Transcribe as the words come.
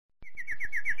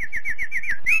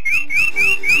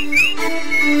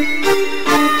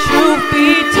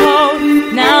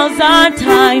was our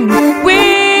time.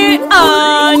 We're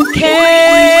uncaged.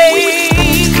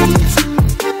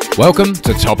 Welcome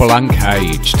to Topple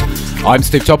Uncaged. I'm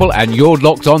Steve Topple and you're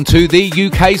locked on to the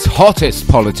UK's hottest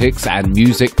politics and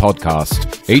music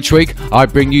podcast. Each week I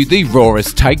bring you the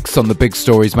rawest takes on the big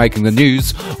stories making the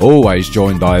news, always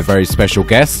joined by a very special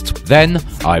guest. Then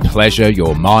I pleasure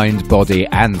your mind, body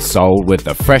and soul with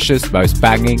the freshest, most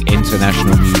banging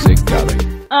international music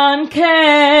going.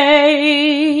 Uncaged.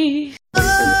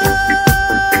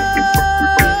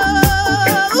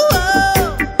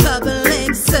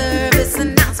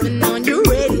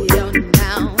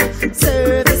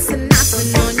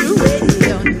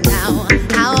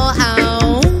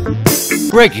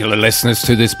 Regular listeners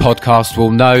to this podcast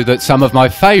will know that some of my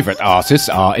favourite artists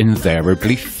are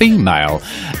invariably female.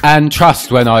 And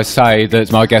trust when I say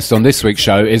that my guest on this week's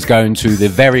show is going to the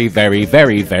very, very,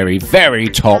 very, very, very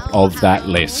top of that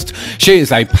list. She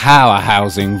is a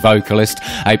powerhousing vocalist,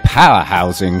 a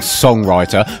powerhousing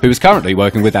songwriter, who is currently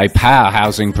working with a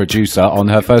powerhousing producer on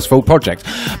her first full project.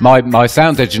 My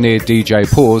sound engineer DJ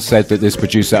Paws said that this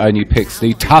producer only picks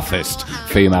the toughest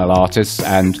female artists,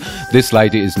 and this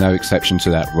lady is no exception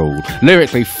to that rule.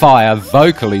 Lyrically fire,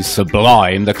 vocally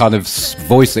sublime, the kind of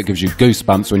voice that gives you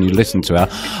goosebumps when you listen to her.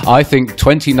 I think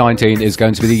 2019 is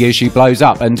going to be the year she blows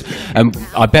up, and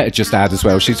I better just add as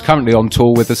well, she's currently on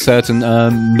tour with a certain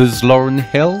Ms. Lauryn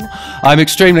Hill. I'm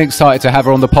extremely excited to have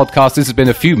her on the podcast. This has been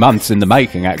a few months in the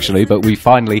making actually, but we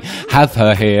finally have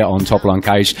her here on Topple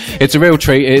Uncaged. It's a real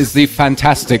treat. It is the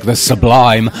fantastic, the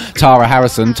sublime Tara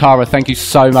Harrison. Tara, thank you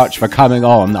so much for coming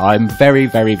on. I'm very,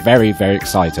 very, very, very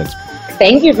excited.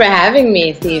 Thank you for having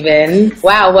me, Stephen.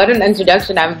 Wow, what an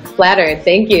introduction. I'm flattered.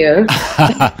 Thank you.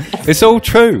 It's all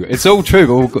true. It's all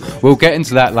true. We'll get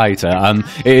into that later.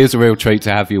 It is a real treat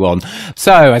to have you on.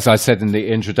 So, as I said in the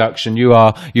introduction, you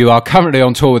are currently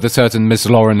on tour with a certain Miss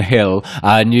Lauryn Hill,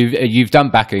 and you've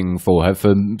done backing for her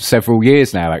for several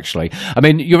years now, actually. I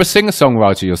mean, you're a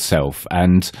singer-songwriter yourself,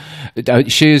 and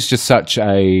she is just such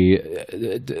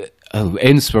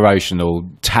inspirational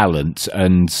talent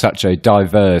and such a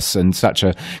diverse and such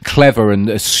a clever and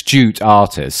astute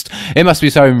artist. It must be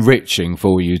so enriching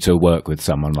for you to work with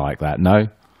someone like that, no?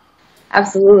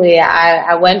 Absolutely.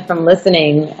 I went from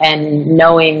listening and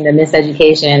knowing the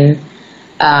miseducation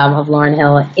of Lauryn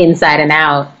Hill inside and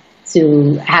out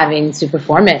to having to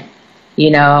perform it,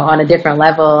 on a different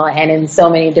level and in so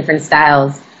many different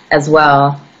styles as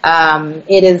well.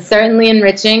 It is certainly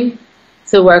enriching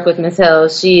to work with Ms. Hill.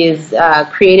 She is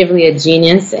creatively a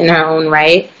genius in her own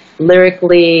right.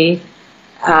 Lyrically,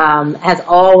 has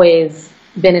always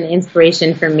been an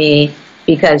inspiration for me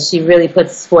because she really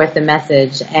puts forth the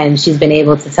message, and she's been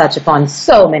able to touch upon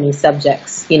so many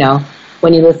subjects.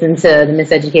 When you listen to the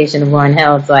miseducation of Lauryn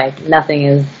Hill, it's like nothing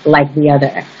is like the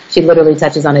other. She literally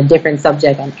touches on a different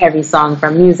subject on every song,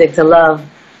 from music to love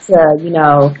to,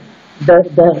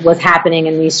 the what's happening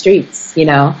in these streets,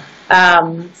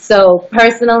 So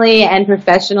personally and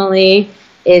professionally,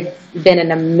 it's been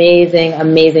an amazing,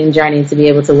 amazing journey to be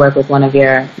able to work with one of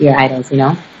your idols,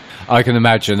 I can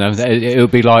imagine. It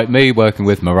would be like me working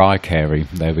with Mariah Carey.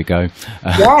 There we go.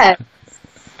 Yes.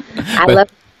 I love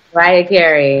Mariah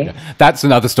Carey. That's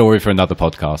another story for another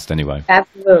podcast anyway.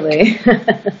 Absolutely.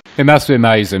 It must be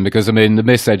amazing because, I mean, the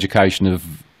miseducation of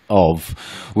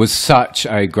was such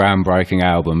a groundbreaking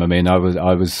album. I mean, I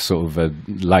was sort of a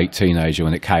late teenager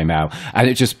when it came out, and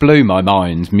it just blew my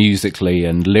mind musically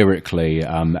and lyrically.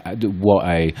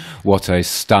 What a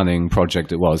stunning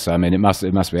project it was. I mean, it must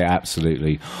be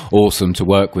absolutely awesome to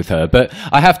work with her. But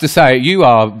I have to say, you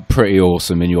are pretty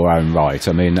awesome in your own right.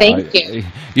 I mean, thank you.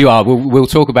 You are. We'll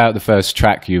talk about the first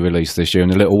track you released this year in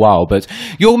a little while, but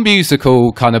your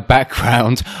musical kind of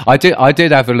background, I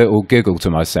did have a little giggle to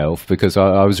myself because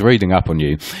I was reading up on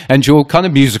you, and your kind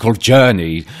of musical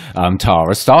journey,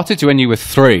 Tara, started when you were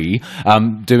 3,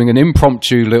 doing an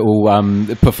impromptu little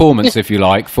performance, if you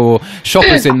like, for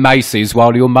shoppers in Macy's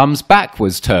while your mum's back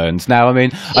was turned. Now, I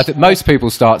mean, I think most people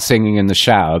start singing in the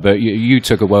shower, but you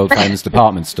took a world-famous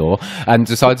department store and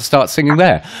decided to start singing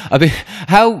there. I mean,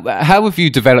 how have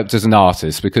you developed as an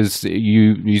artist? Because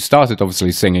you started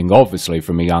obviously singing,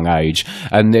 from a young age,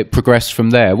 and it progressed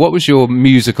from there. What was your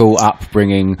musical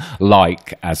upbringing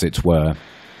like, as it were?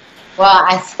 Well,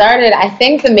 I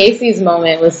think the Macy's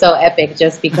moment was so epic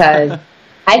just because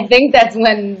I think that's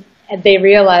when they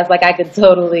realized like I could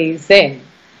totally sing.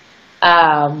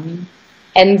 And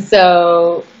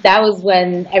so that was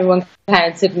when everyone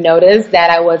kind of took notice that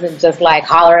I wasn't just like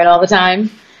hollering all the time.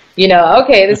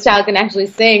 Okay, this child can actually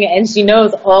sing, and she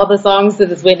knows all the songs to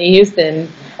this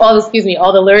all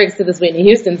the lyrics to this Whitney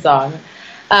Houston song.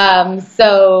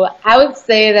 So I would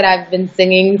say that I've been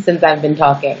singing since I've been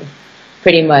talking,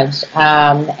 pretty much.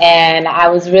 And I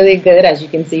was really good, as you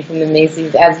can see from the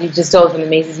Macy's, as you just told from the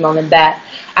Macy's moment, that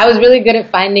I was really good at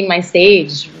finding my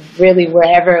stage, really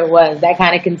wherever it was. That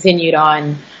kind of continued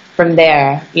on from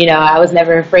there. You know, I was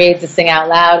never afraid to sing out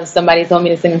loud if somebody told me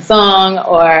to sing a song,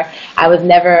 or I was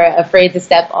never afraid to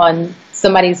step on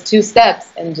somebody's two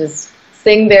steps and just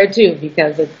sing there too,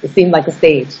 because it seemed like a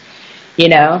stage, you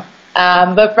know.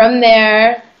 But from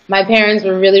there, my parents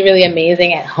were really, really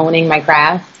amazing at honing my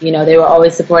craft. You know, they were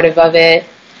always supportive of it,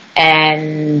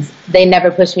 and they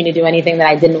never pushed me to do anything that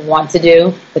I didn't want to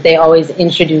do, but they always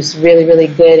introduced really, really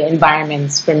good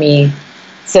environments for me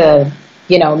to,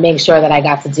 you know, make sure that I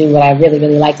got to do what I really,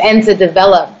 really liked, and to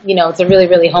develop, you know, to really,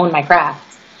 really hone my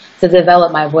craft, to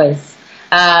develop my voice.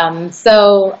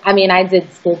 So, I mean, I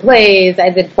did school plays, I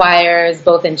did choirs,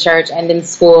 both in church and in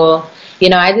school. You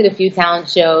know, I did a few talent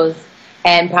shows,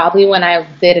 and probably when I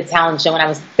did a talent show when I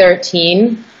was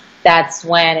 13, that's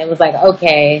when it was like,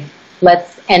 okay,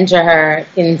 let's enter her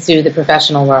into the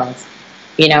professional world.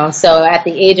 You know, so at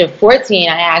the age of 14,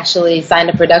 I actually signed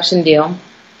a production deal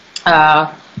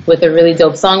with a really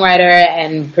dope songwriter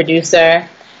and producer,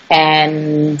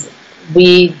 and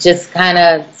we just kind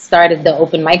of started the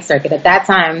open mic circuit. At that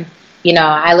time, you know,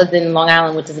 I lived in Long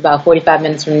Island, which is about 45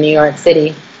 minutes from New York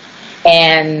City,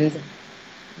 and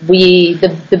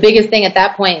the biggest thing at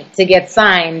that point to get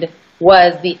signed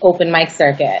was the open mic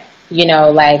circuit. You know,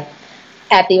 like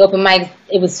at the open mic,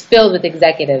 it was filled with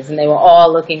executives, and they were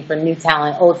all looking for new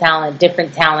talent, old talent,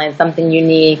 different talent, something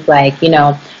unique. Like, you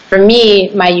know, for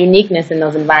me, my uniqueness in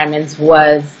those environments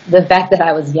was the fact that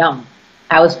I was young.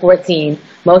 I was 14.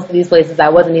 Most of these places I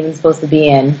wasn't even supposed to be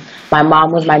in. My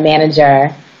mom was my manager.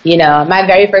 You know, my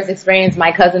very first experience,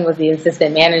 my cousin was the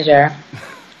assistant manager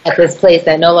at this place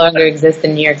that no longer exists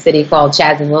in New York City called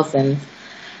Chaz and Wilson's.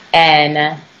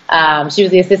 And she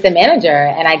was the assistant manager,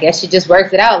 and I guess she just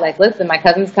worked it out. Like, listen, my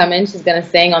cousin's coming. She's going to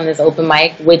sing on this open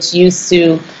mic, which used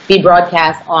to be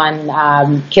broadcast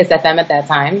on Kiss FM at that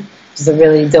time, which is a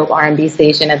really dope R&B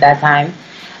station at that time.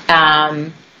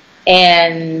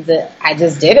 And I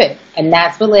just did it. And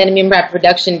that's what landed me in my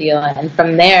production deal. And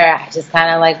from there, I just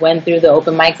kind of like went through the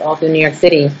open mics all through New York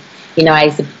City. You know, I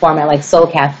used to perform at like Soul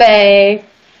Cafe.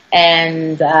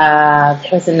 And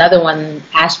there was another one,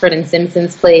 Ashford and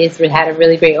Simpson's place, where it had a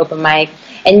really great open mic.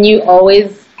 And you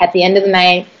always, at the end of the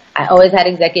night, I always had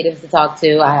executives to talk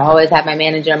to. I always had my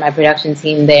manager and my production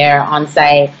team there on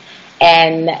site.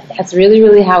 And that's really,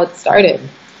 really how it started,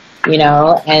 you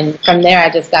know. And from there, I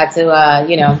just got to,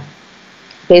 you know,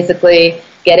 basically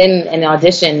get in and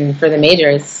audition for the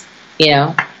majors, you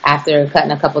know, after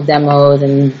cutting a couple demos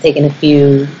and taking a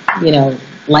few, you know,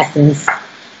 lessons,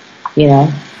 you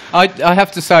know. I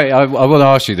have to say, I want to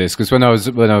ask you this, because when I was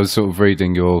sort of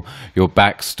reading your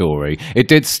backstory, it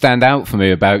did stand out for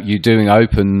me about you doing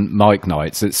open mic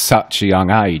nights at such a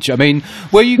young age. I mean,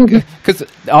 were you, because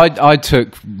I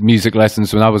took music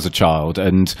lessons when I was a child,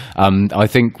 and I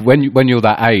think when you're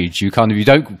that age, you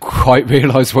don't quite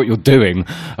realise what you're doing,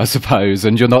 I suppose,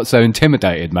 and you're not so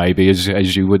intimidated maybe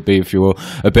as you would be if you were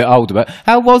a bit older. But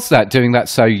how was that, doing that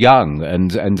so young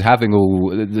and having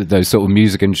all those sort of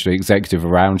music industry executive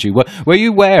around you? Were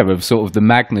you aware of sort of the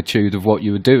magnitude of what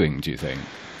you were doing, do you think?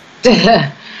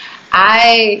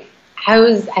 I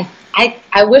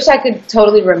wish I could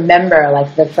totally remember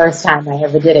like the first time I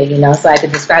ever did it, you know, so I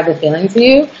could describe the feeling to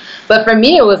you. But for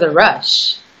me, it was a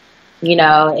rush. You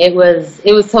know, it was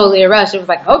totally a rush. It was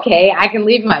like, okay, I can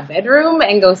leave my bedroom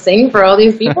and go sing for all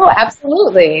these people?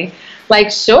 Absolutely.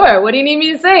 Like, sure, what do you need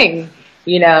me to sing?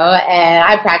 You know, and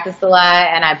I practiced a lot,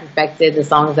 and I perfected the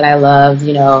songs that I loved,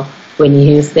 you know, Whitney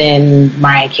Houston,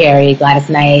 Mariah Carey, Gladys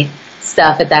Knight,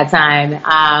 stuff at that time.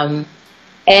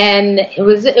 And it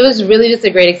was really just a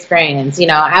great experience. You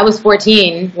know, I was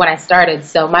 14 when I started,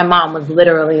 so my mom was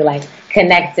literally like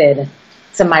connected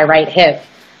to my right hip.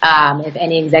 If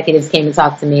any executives came to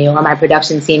talk to me, or my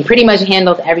production team pretty much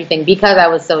handled everything because I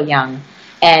was so young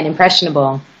and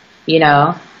impressionable, you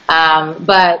know.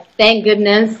 But thank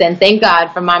goodness and thank God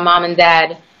for my mom and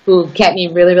dad, who kept me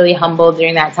really, really humble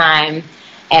during that time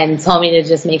and told me to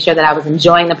just make sure that I was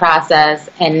enjoying the process,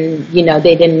 and, you know,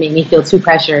 they didn't make me feel too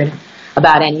pressured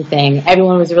about anything.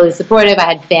 Everyone was really supportive. I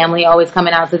had family always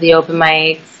coming out to the open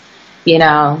mics. You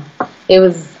know, it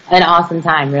was an awesome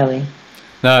time, really.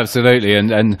 No, absolutely,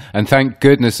 and thank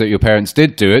goodness that your parents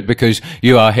did do it, because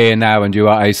you are here now and you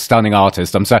are a stunning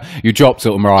artist. I'm sorry, you dropped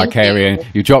sort of Mariah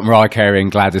Carey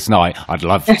and Gladys Knight. I'd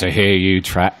love to hear you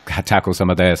tackle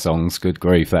some of their songs. Good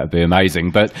grief, that would be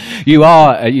amazing. But you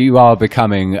are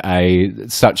becoming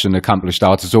such an accomplished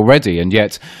artist already, and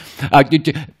yet.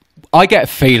 I get a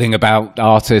feeling about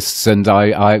artists, and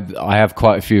I have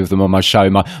quite a few of them on my show.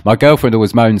 My girlfriend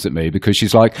always moans at me because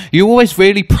she's like, you always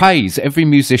really praise every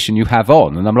musician you have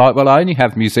on. And I'm like, well, I only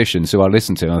have musicians who I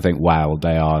listen to, and I think, wow,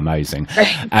 they are amazing.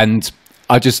 And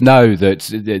I just know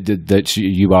that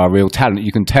you are a real talent.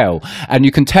 You can tell. And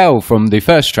you can tell from the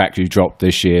first track you dropped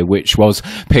this year, which was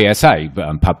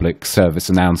PSA, Public Service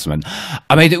Announcement.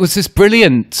 I mean, it was this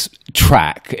brilliant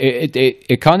track.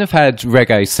 It kind of had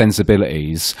reggae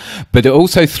sensibilities, but it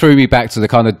also threw me back to the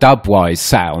kind of dubwise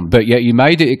sound, but yet you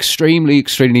made it extremely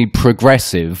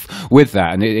progressive with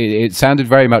that, and it sounded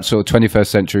very much sort of 21st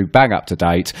century, bang up to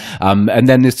date, and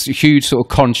then this huge sort of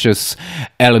conscious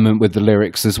element with the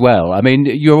lyrics as well. I mean,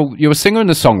 you're a singer and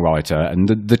a songwriter, and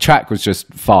the track was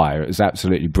just fire. It was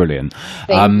absolutely brilliant.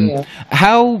 Thank you.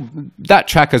 How that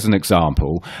track as an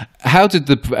example, how does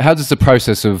the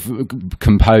process of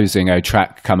composing a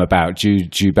track come about? Do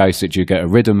you get a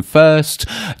rhythm first?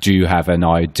 Do you have an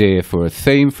idea for a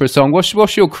theme for a song?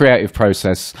 What's your creative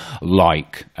process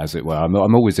like, as it were? I'm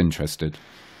always interested.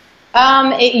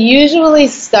 It usually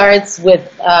starts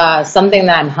with something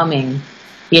that I'm humming,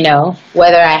 you know,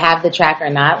 whether I have the track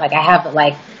or not. Like, I have,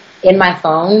 like, in my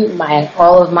phone,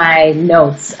 all of my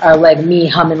notes are like me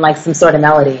humming like some sort of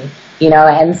melody, you know,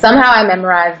 and somehow I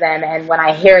memorize them. And when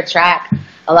I hear a track,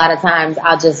 a lot of times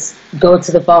I'll just go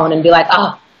to the phone and be like,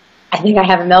 oh, I think I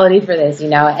have a melody for this, you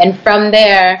know. And from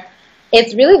there,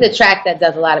 it's really the track that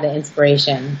does a lot of the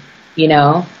inspiration, you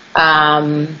know.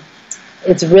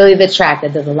 It's really the track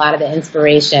that does a lot of the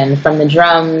inspiration, from the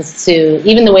drums to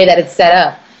even the way that it's set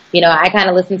up. You know, I kind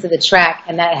of listen to the track,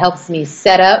 and that helps me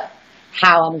set up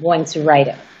how I'm going to write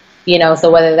it. You know,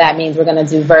 so whether that means we're going to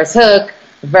do verse hook,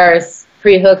 verse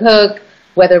pre-hook hook,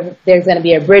 whether there's going to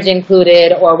be a bridge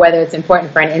included, or whether it's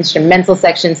important for an instrumental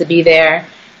section to be there.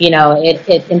 You know,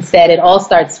 instead it all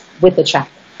starts with the track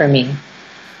for me.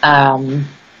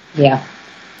 Yeah.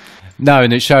 No,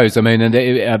 and it shows. I mean, and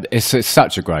it's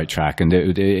such a great track, and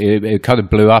it kind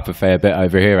of blew up a fair bit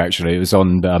over here. Actually, it was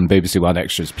on BBC One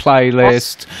Extras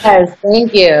playlist. Yes,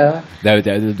 thank you.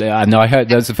 And I heard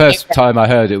that was the first time I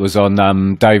heard it was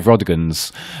on Dave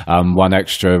Rodigan's One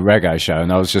Extra reggae show,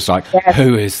 and I was just like, yes.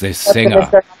 Who is this singer?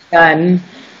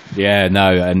 Yeah,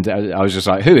 no, and I was just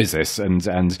like, who is this?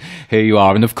 And here you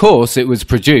are. And of course, it was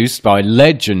produced by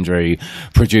legendary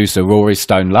producer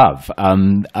RoryStoneLove.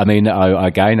 I mean,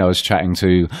 I was chatting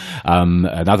to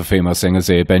another female singer,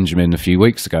 Zia Benjamin, a few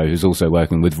weeks ago, who's also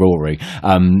working with Rory.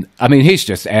 I mean, he's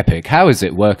just epic. How is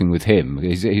it working with him?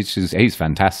 He's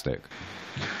fantastic.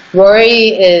 Rory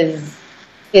is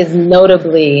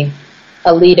notably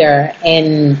a leader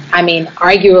in, I mean,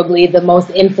 arguably the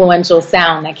most influential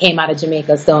sound that came out of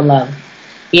Jamaica, Stone Love,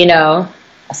 you know,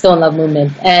 Stone Love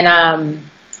movement. And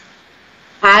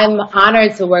I'm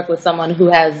honored to work with someone who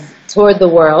has toured the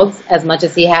world as much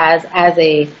as he has as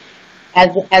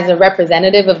a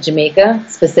representative of Jamaica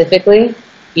specifically.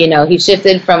 You know, he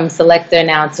shifted from selector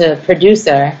now to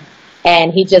producer,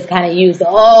 and he just kind of used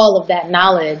all of that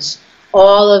knowledge,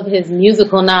 all of his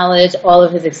musical knowledge, all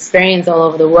of his experience all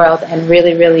over the world, and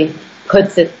really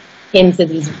puts it into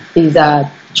these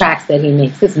tracks that he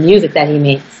makes, this music that he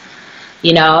makes.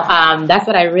 You know, that's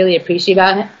what I really appreciate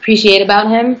about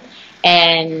him.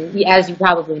 And as you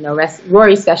probably know,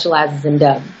 Rory specializes in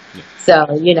dub. Yeah. So,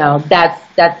 you know, that's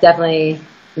definitely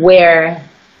where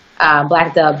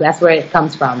Black Dub, that's where it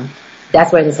comes from.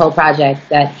 That's where this whole project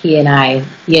that he and I,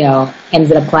 you know,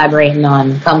 ended up collaborating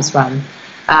on comes from.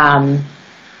 I'm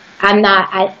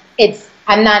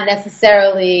not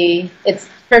necessarily,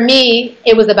 for me,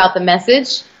 it was about the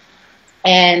message,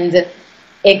 and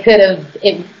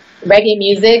reggae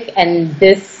music and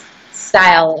this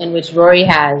style in which Rory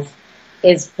has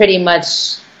is pretty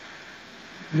much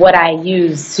what I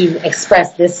use to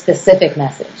express this specific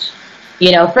message.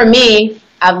 You know, for me,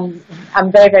 I'm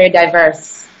very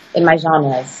diverse in my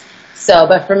genres. So,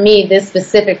 but for me, this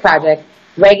specific project,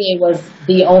 reggae was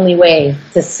the only way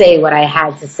to say what I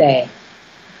had to say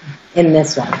in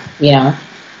this one, you know.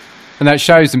 And that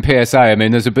shows in PSA. I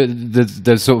mean, there's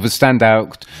sort of a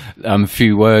standout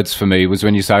few words for me was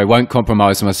when you say, I won't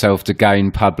compromise myself to gain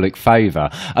public favour.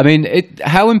 I mean,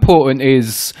 how important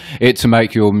is it to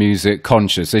make your music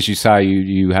conscious? As you say,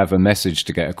 you have a message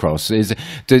to get across. Is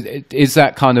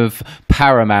that kind of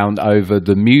paramount over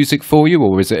the music for you,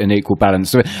 or is it an equal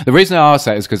balance? So the reason I ask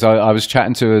that is because I was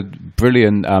chatting to a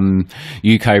brilliant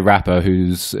UK rapper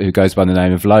who goes by the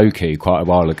name of Loki quite a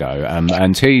while ago,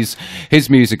 and his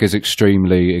music is extremely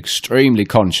extremely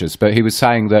conscious. But he was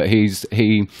saying that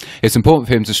it's important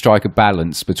for him to strike a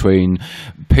balance between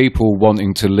people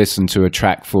wanting to listen to a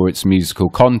track for its musical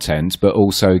content, but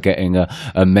also getting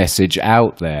a message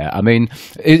out there. I mean,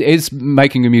 is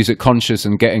making your music conscious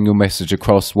and getting your message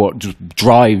across what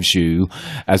drives you,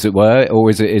 as it were, or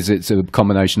is it a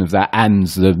combination of that and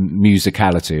the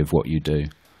musicality of what you do?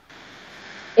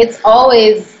 It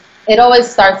always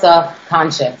starts off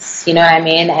conscious, you know what I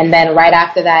mean? And then right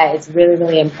after that, it's really,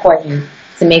 really important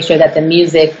to make sure that the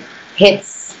music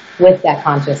hits with that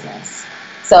consciousness.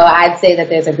 So I'd say that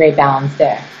there's a great balance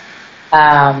there,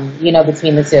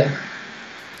 between the two.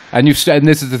 And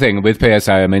this is the thing with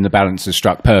PSA. I mean, the balance is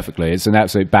struck perfectly. It's an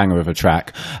absolute banger of a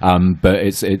track, but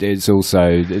it's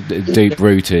also deep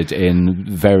rooted in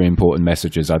very important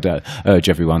messages. I'd urge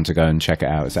everyone to go and check it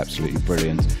out. It's absolutely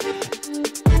brilliant.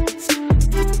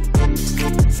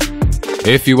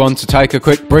 If you want to take a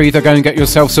quick breather, go and get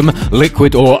yourself some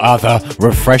liquid or other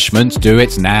refreshment. Do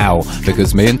it now,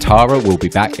 because me and Tara will be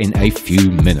back in a few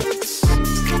minutes.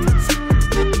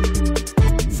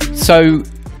 So,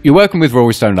 you're working with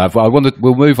RoryStoneLove.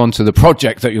 We'll move on to the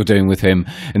project that you're doing with him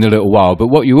in a little while. But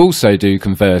what you also do,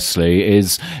 conversely,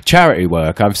 is charity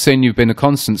work. I've seen you've been a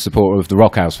constant supporter of the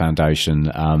Rock House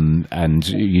Foundation, and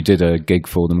you did a gig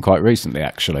for them quite recently,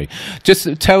 actually. Just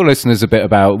tell listeners a bit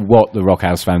about what the Rock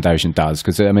House Foundation does,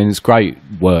 because, I mean, it's great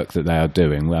work that they are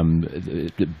doing,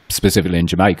 specifically in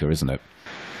Jamaica, isn't it?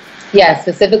 Yeah,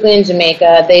 specifically in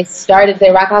Jamaica.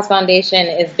 The Rock House Foundation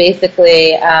is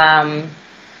basically...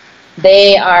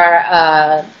 they are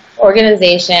an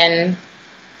organization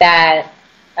that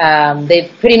they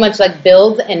pretty much like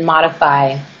build and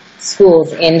modify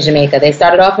schools in Jamaica. They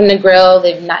started off in the Grill.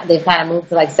 They've kind of moved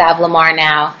to like Sav Lamar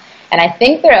now, and I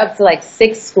think they're up to like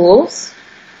 6 schools.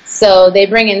 So they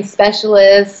bring in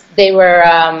specialists. They were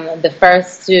the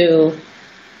first to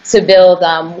build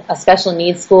a special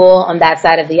needs school on that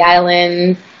side of the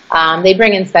island. They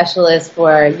bring in specialists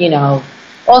for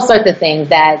all sorts of things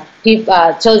that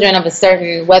children of a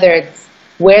certain, whether it's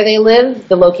where they live,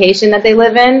 the location that they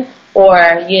live in, or,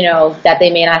 that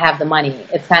they may not have the money.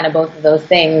 It's kind of both of those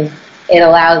things. It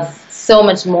allows so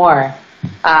much more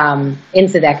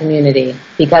into that community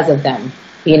because of them,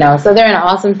 So they're an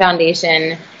awesome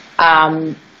foundation.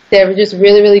 They're just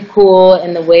really, really cool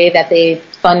in the way that they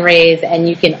fundraise, and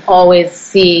you can always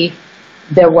see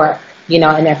their work.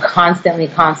 And they're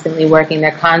constantly working.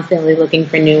 They're constantly looking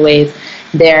for new ways.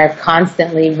 They're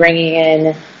constantly bringing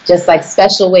in just like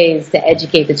special ways to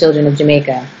educate the children of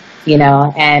Jamaica,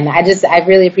 and I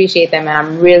really appreciate them. And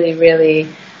I'm really, really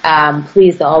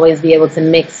pleased to always be able to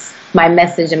mix my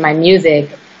message and my music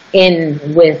in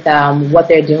with what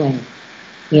they're doing.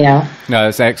 No,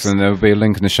 that's excellent. There will be a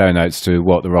link in the show notes to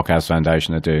what the Rock House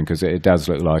Foundation are doing, because it does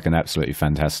look like an absolutely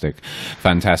fantastic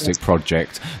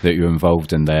project that you're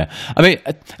involved in there. I mean,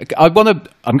 I'm going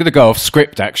to go off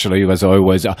script, actually, as I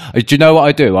always. Do you know what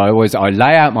I do? I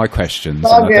lay out my questions,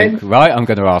 and I think, right, I'm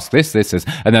going to ask this,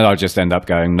 and then I just end up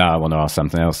going, no, I want to ask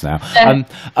something else now.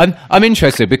 I'm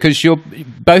interested because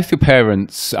both your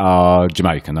parents are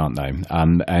Jamaican, aren't they?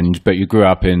 But you grew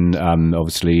up in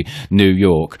obviously New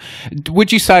York.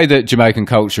 Would you say that Jamaican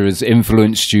culture has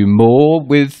influenced you more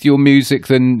with your music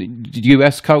than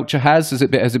US culture has? Has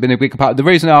it been a big part? The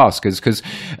reason I ask is because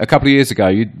a couple of years ago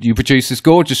you produced this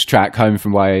gorgeous track, Home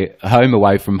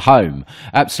Away from Home.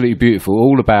 Absolutely beautiful,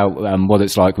 all about what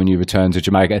it's like when you return to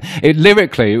Jamaica.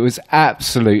 Lyrically, it was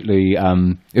absolutely,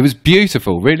 it was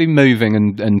beautiful, really moving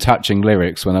and touching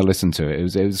lyrics when I listened to it.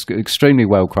 It was extremely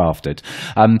well crafted.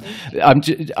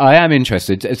 I am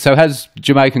interested. So has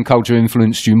Jamaican culture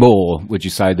influenced you more, would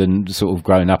you say, than sort of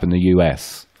growing up in the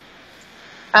US?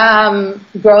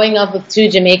 Growing up with 2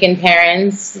 Jamaican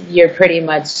parents, you're pretty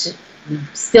much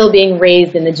still being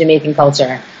raised in the Jamaican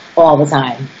culture all the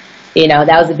time.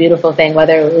 That was a beautiful thing,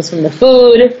 whether it was from the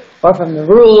food or from the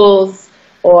rules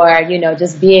or,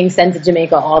 just being sent to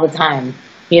Jamaica all the time.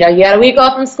 You got a week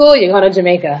off from school, you're going to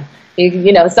Jamaica.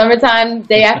 Summertime,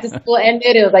 day after school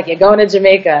ended, it was like, you're going to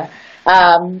Jamaica.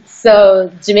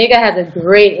 So Jamaica has a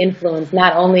great influence,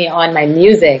 not only on my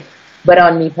music, but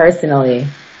on me personally.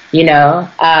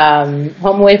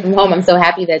 Home Away from Home, I'm so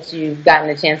happy that you've gotten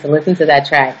a chance to listen to that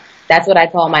track. That's what I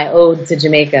call my ode to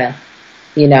Jamaica.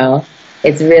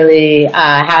 It's really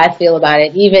how I feel about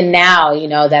it. Even now,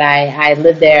 that I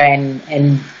live there, and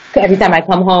every time I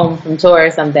come home from tour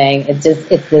or something, it's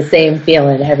the same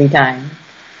feeling every time.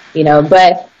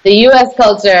 But the U.S.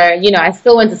 culture, I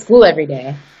still went to school every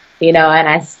day, and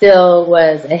I still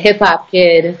was a hip-hop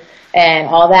kid and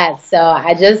all that. So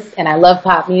I love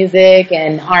pop music,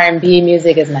 and R&B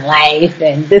music is my life,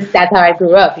 and that's how I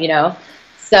grew up,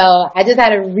 So I just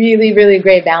had a really, really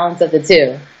great balance of the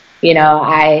two. You know,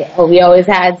 we always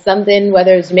had something,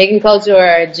 whether it's Jamaican culture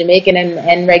or Jamaican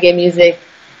and reggae music,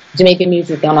 Jamaican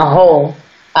music on a whole.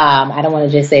 I don't want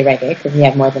to just say reggae because we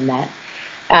have more than that.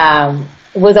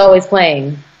 Was always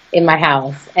playing in my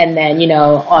house. And then, you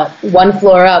know, on one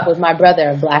floor up was my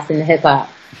brother blasting the hip hop.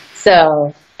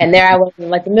 So, and there I was in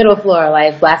like the middle floor,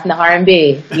 like blasting the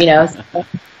R&B, you know. So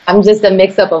I'm just a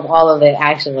mix up of all of it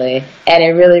actually. And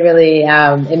it really, really,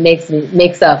 it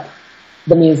makes up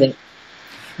the music.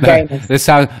 No,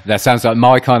 that sounds like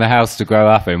my kind of house to grow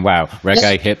up in. Wow,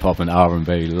 reggae, hip hop, and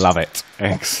R&B. Love it.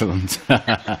 Excellent.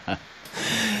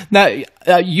 Now,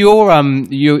 you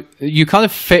kind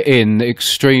of fit in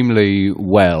extremely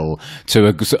well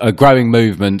to a growing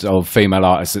movement of female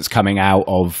artists that's coming out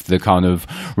of the kind of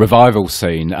revival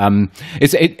scene.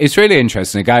 It's really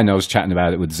interesting. Again, I was chatting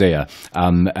about it with Zia,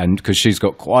 and because she's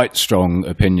got quite strong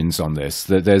opinions on this.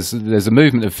 That there's a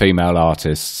movement of female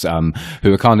artists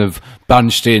who are kind of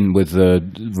bunched in with the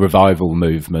revival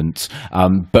movement,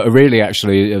 but are really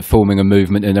actually forming a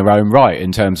movement in their own right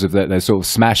in terms of that they're sort of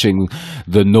smashing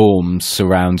the norms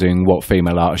surrounding what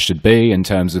female artists should be, in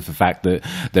terms of the fact that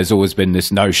there's always been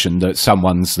this notion that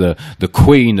someone's the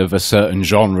queen of a certain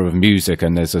genre of music,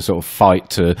 and there's a sort of fight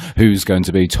to who's going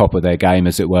to be top of their game,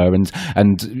 as it were.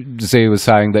 And Zia was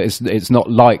saying that it's not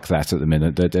like that at the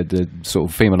minute. The sort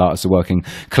of female artists are working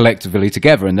collectively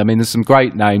together. And I mean, there's some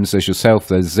great names. There's yourself,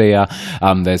 there's Zia,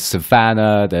 there's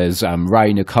Savannah, there's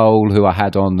Ray Nicole, who I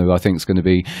had on, who I think is going to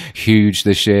be huge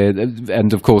this year,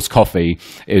 and of course Coffee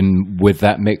in with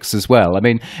that mix as well. I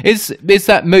mean, is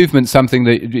that movement something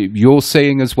that you're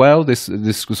seeing as well? This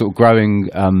sort of growing,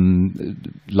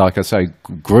 like I say,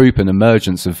 group and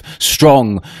emergence of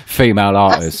strong female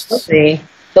artists. Absolutely.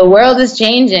 The world is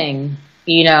changing,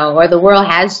 you know, or the world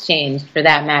has changed for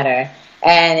that matter,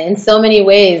 and in so many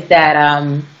ways that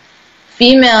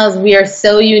females, we are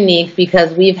so unique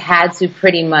because we've had to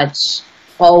pretty much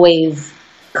always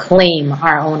claim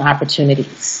our own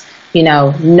opportunities. You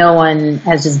know, no one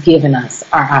has just given us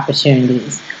our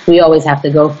opportunities. We always have to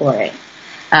go for it.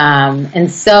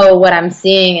 And so what I'm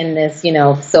seeing in this, you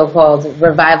know, so-called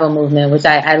revival movement, which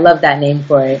I love that name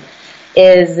for it,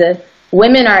 is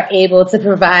women are able to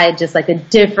provide just like a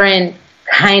different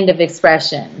kind of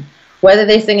expression. Whether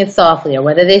they sing it softly or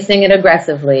whether they sing it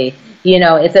aggressively, you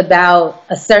know, it's about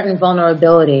a certain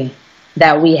vulnerability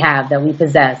that we have, that we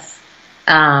possess.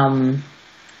 And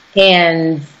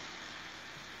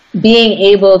being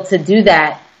able to do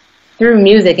that through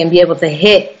music and be able to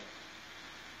hit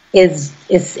is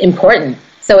important.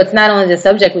 So it's not only the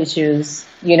subject we choose,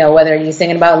 you know, whether you're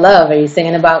singing about love or you're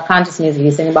singing about conscious music,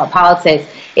 you're singing about politics,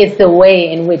 it's the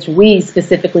way in which we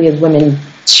specifically as women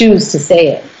choose to say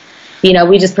it. You know,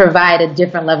 we just provide a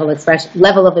different level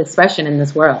of expression in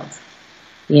this world.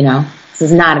 You know, this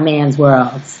is not a man's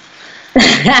world. No,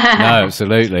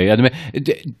 absolutely. And I mean,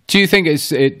 do you think it's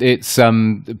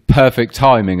perfect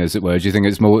timing, as it were? Do you think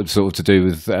it's more sort of to do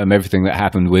with everything that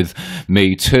happened with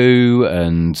Me Too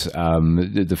and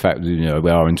the fact that, you know, we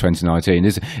are in 2019?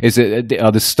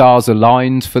 Are the stars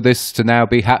aligned for this to now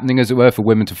be happening, as it were, for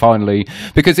women to finally?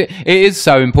 Because it is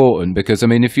so important. Because I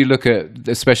mean, if you look at,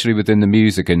 especially within the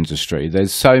music industry,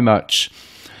 there's so much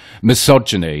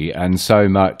misogyny and so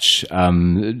much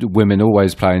women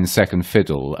always playing second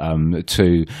fiddle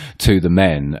to the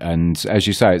men, and as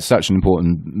you say, it's such an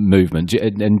important movement.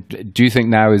 And do you think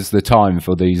now is the time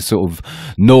for these sort of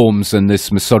norms and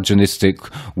this misogynistic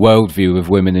worldview of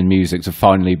women in music to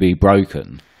finally be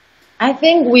broken? I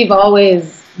think we've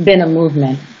always been a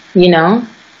movement, you know,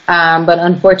 but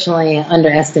unfortunately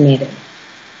underestimated,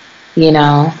 you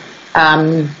know,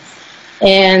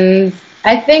 and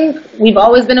I think we've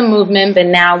always been a movement, but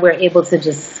now we're able to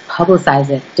just publicize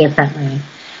it differently.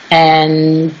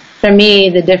 And for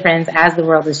me, the difference as the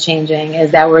world is changing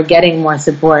is that we're getting more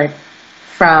support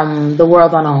from the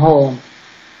world on a whole,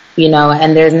 you know,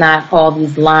 and there's not all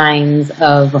these lines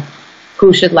of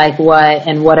who should like what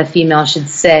and what a female should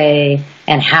say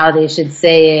and how they should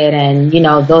say it. And, you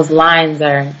know, those lines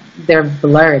they're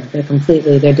blurred.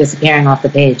 They're disappearing off the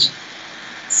page.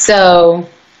 So,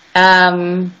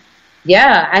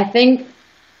 yeah, I think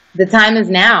the time is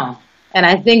now. And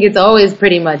I think it's always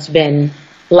pretty much been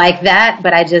like that.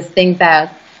 But I just think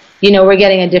that, you know, we're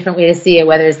getting a different way to see it,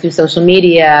 whether it's through social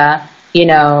media, you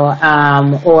know,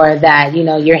 or that, you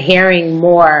know, you're hearing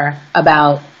more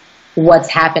about what's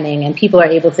happening and people are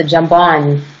able to jump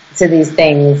on to these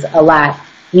things a lot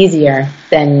easier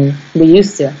than we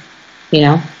used to, you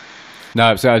know.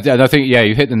 No, so I think, yeah,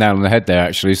 you hit the nail on the head there,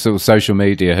 actually. So social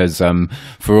media has,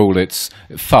 for all its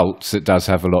faults, it does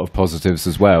have a lot of positives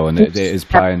as well, and it is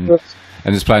playing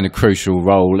and is playing a crucial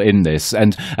role in this.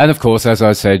 And of course, as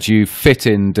I said, you fit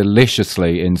in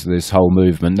deliciously into this whole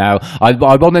movement. Now, I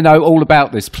want to know all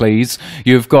about this, please.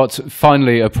 You've got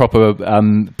finally a proper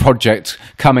project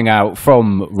coming out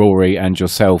from Rory and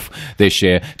yourself this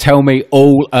year. Tell me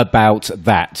all about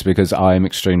that, because I am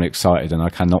extremely excited and I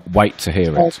cannot wait to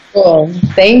hear it. That's cool.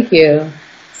 Thank you.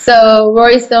 So,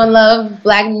 RoryStoneLove,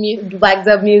 Black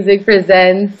Dub Music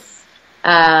presents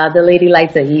the Lady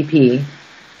Lighter EP.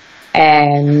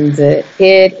 And it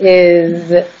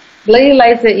is Lady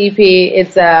Lighter EP.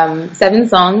 It's 7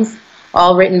 songs,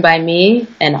 all written by me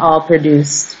and all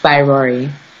produced by Rory.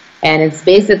 And it's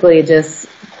basically just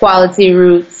quality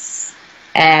roots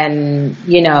and,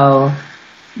 you know,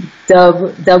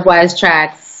 dub-wise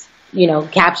tracks, you know,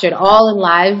 captured all in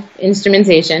live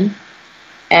instrumentation.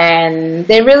 And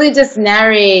they really just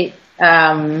narrate,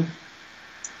 I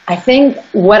think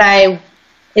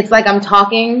it's like I'm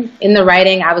talking in the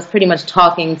writing. I was pretty much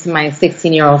talking to my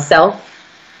 16-year-old self.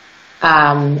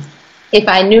 If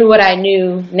I knew what I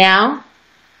knew now,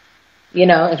 you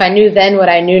know, if I knew then what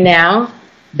I knew now,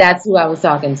 that's who I was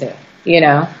talking to, you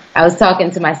know. I was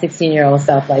talking to my 16-year-old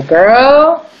self like,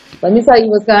 girl, let me tell you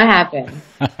what's going to happen.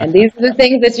 And these are the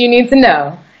things that you need to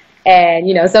know. And,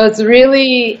 you know, so it's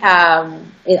really,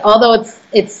 although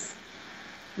it's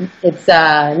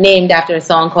named after a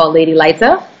song called Lady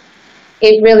Lighter,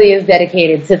 it really is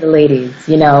dedicated to the ladies,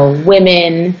 you know,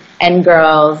 women and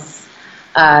girls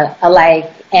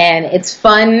alike. And it's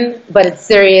fun, but it's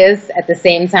serious at the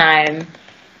same time.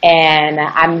 And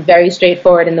I'm very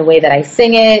straightforward in the way that I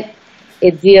sing it.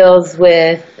 It deals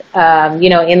with, you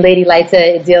know, in Lady Lighter,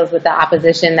 it deals with the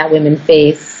opposition that women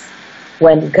face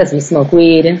because we smoke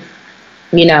weed,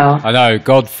 you know. I know,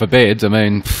 God forbid, I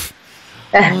mean.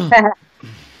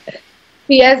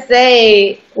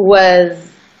 PSA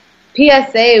was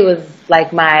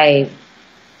like my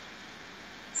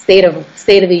State of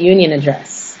the Union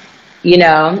address. You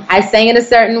know, I sang it a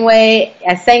certain way.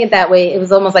 I sang it that way. It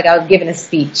was almost like I was giving a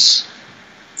speech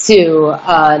to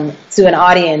an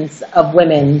audience of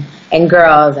women and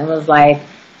girls, and was like,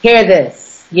 hear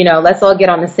this. You know, let's all get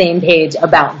on the same page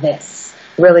about this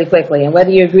really quickly. And whether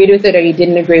you agreed with it or you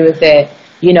didn't agree with it,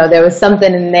 you know, there was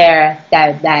something in there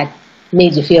that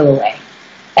made you feel a way.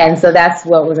 And so that's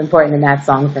what was important in that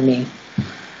song for me.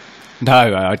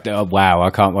 No, wow, I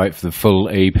can't wait for the full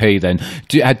EP then.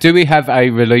 Do we have a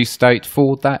release date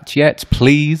for that yet,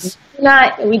 please?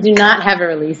 We do not have a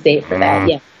release date for that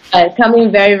yet.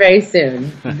 Coming very, very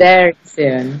soon. Very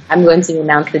soon. I'm going to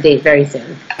announce the date very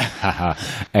soon.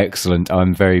 Excellent.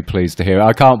 I'm very pleased to hear it.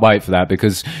 I can't wait for that,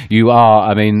 because you are,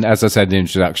 I mean, as I said in the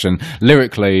introduction,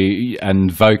 lyrically and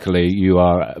vocally, you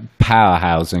are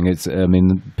powerhousing. I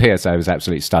mean, PSA was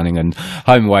absolutely stunning, and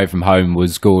Home Away from Home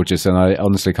was gorgeous, and I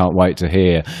honestly can't wait to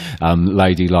hear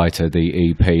Lady Lighter,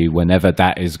 the EP, whenever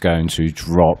that is going to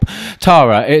drop.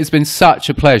 Tara, it has been such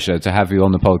a pleasure to have you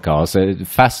on the podcast.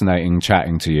 Fascinating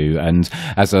chatting to you. And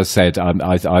as I said,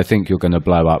 I think you're going to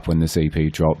blow up when this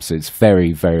EP drops. It's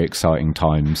very, very exciting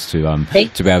times to be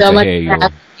able to hear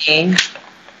you.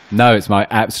 No, it's my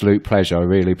absolute pleasure. I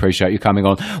really appreciate you coming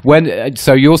on.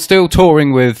 So you're still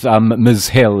touring with Ms.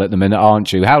 Hill at the minute,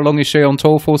 aren't you? How long is she on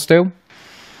tour for still?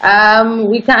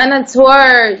 We kind of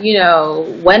tour, you know,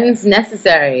 when's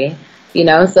necessary. You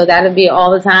know, so that'll be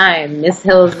all the time. Miss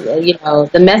Hill's, you know,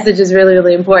 the message is really,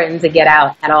 really important to get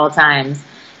out at all times.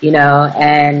 You know,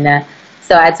 and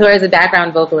so I tour as a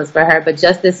background vocalist for her, but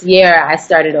just this year I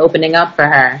started opening up for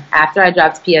her. After I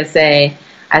dropped PSA,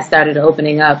 I started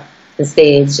opening up the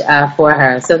stage for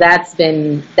her. So that's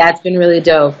been really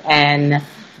dope, and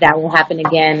that will happen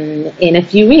again in a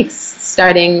few weeks,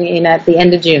 starting at the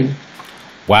end of June.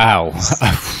 Wow.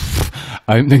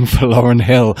 Opening for Lauryn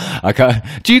Hill.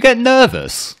 Do you get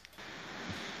nervous?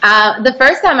 The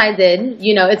first time I did,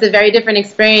 you know, it's a very different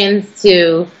experience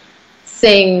to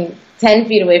sing 10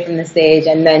 feet away from the stage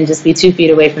and then just be 2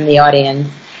 feet away from the audience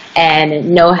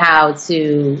and know how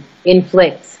to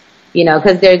inflict, you know,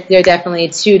 because they're definitely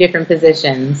 2 different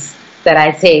positions that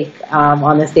I take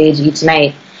on the stage each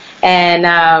night.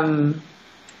 And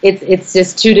it's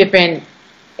just 2 different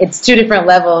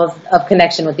levels of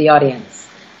connection with the audience,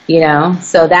 you know.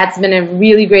 So that's been a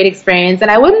really great experience.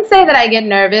 And I wouldn't say that I get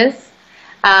nervous.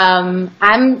 I'm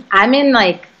in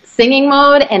like singing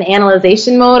mode and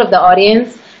analyzation mode of the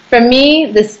audience. For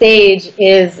me, the stage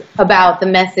is about the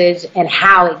message and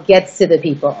how it gets to the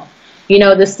people. You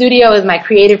know, the studio is my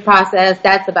creative process.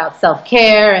 That's about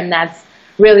self-care, and that's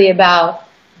really about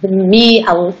me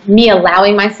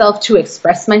allowing myself to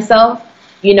express myself,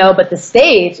 you know, but the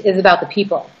stage is about the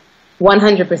people,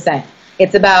 100%.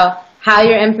 It's about how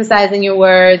you're emphasizing your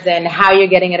words and how you're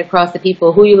getting it across to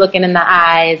people, who you're looking in the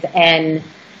eyes. And,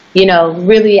 you know,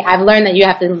 really, I've learned that you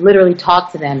have to literally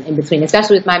talk to them in between,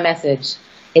 especially with my message.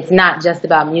 It's not just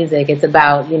about music. It's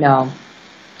about, you know,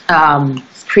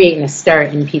 creating a stir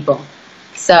in people.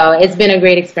 So it's been a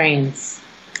great experience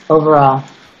overall.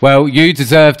 Well, you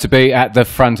deserve to be at the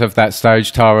front of that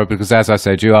stage, Tara, because as I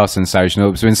said, you are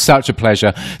sensational. It's been such a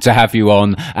pleasure to have you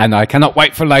on, and I cannot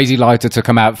wait for Lazy Lighter to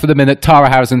come out. For the minute, Tara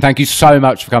Harrison, thank you so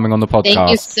much for coming on the podcast. Thank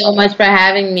you so much for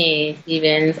having me,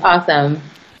 Stephen. It's awesome.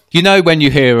 You know, when you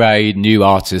hear a new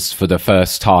artist for the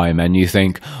first time and you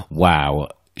think, wow,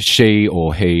 she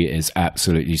or he is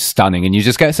absolutely stunning, and you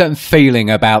just get a certain feeling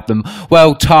about them.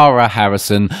 Well, Tara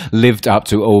Harrison lived up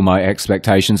to all my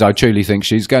expectations. I truly think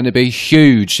she's going to be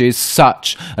huge. She is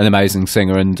such an amazing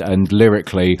singer and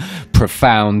lyrically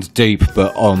profound, deep,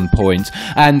 but on point.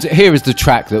 And here is the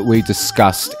track that we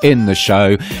discussed in the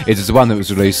show. It is the one that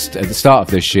was released at the start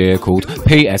of this year called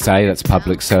PSA, that's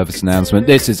Public Service Announcement.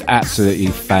 This is absolutely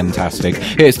fantastic.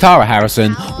 Here's Tara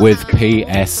Harrison with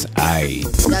PSA.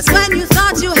 Just when you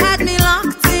thought you had me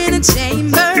locked in a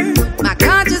chamber, my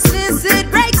consciousness, it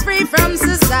breaks free from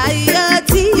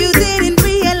society. You didn't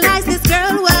realize this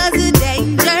girl was a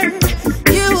danger.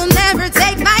 You will never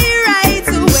take my rights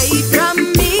away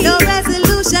from me. No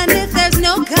resolution if there's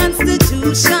no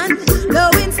constitution. No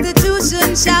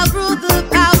institution shall rule the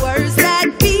powers that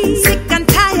be. Sick and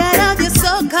tired of your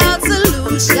so-called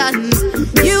solutions.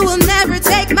 You will never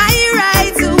take my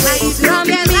rights away from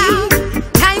me.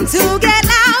 Time to get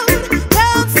loud.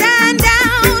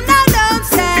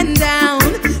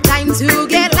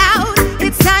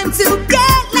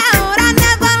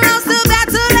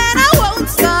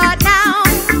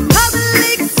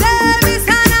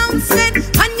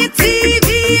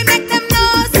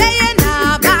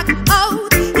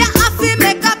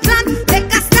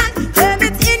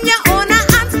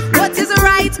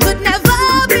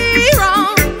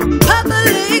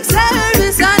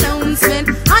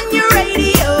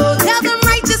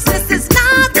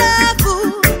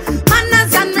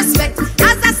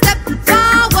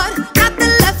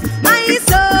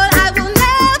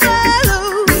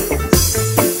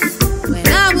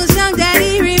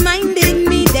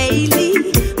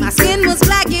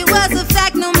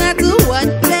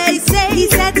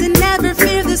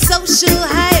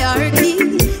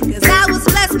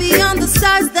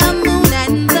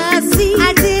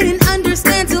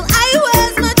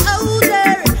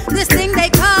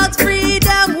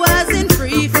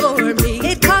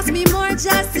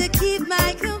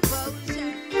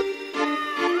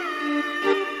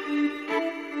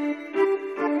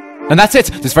 And that's it.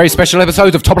 This very special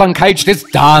episode of Topple Uncaged is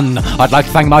done. I'd like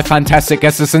to thank my fantastic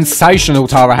guest, the sensational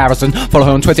Tara Harrison. Follow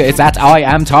her on Twitter. It's at I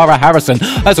am Tara Harrison.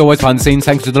 As always, behind the scenes,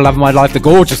 thanks to the love of my life, the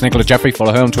gorgeous Nicola Jeffrey.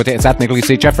 Follow her on Twitter. It's at Nicola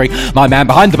C. Jeffrey. My man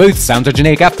behind the booth, sound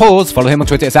engineer Gav Pause. Follow him on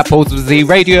Twitter. It's at Pause with the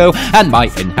Radio. And my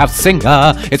in-house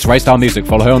singer, it's Ray Star Music.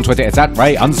 Follow her on Twitter. It's at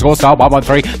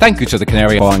Ray_Star113. Thank you to the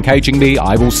Canary for uncaging me.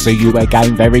 I will see you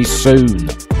again very soon.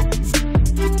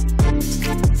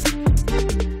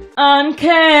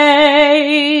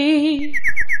 Uncaged.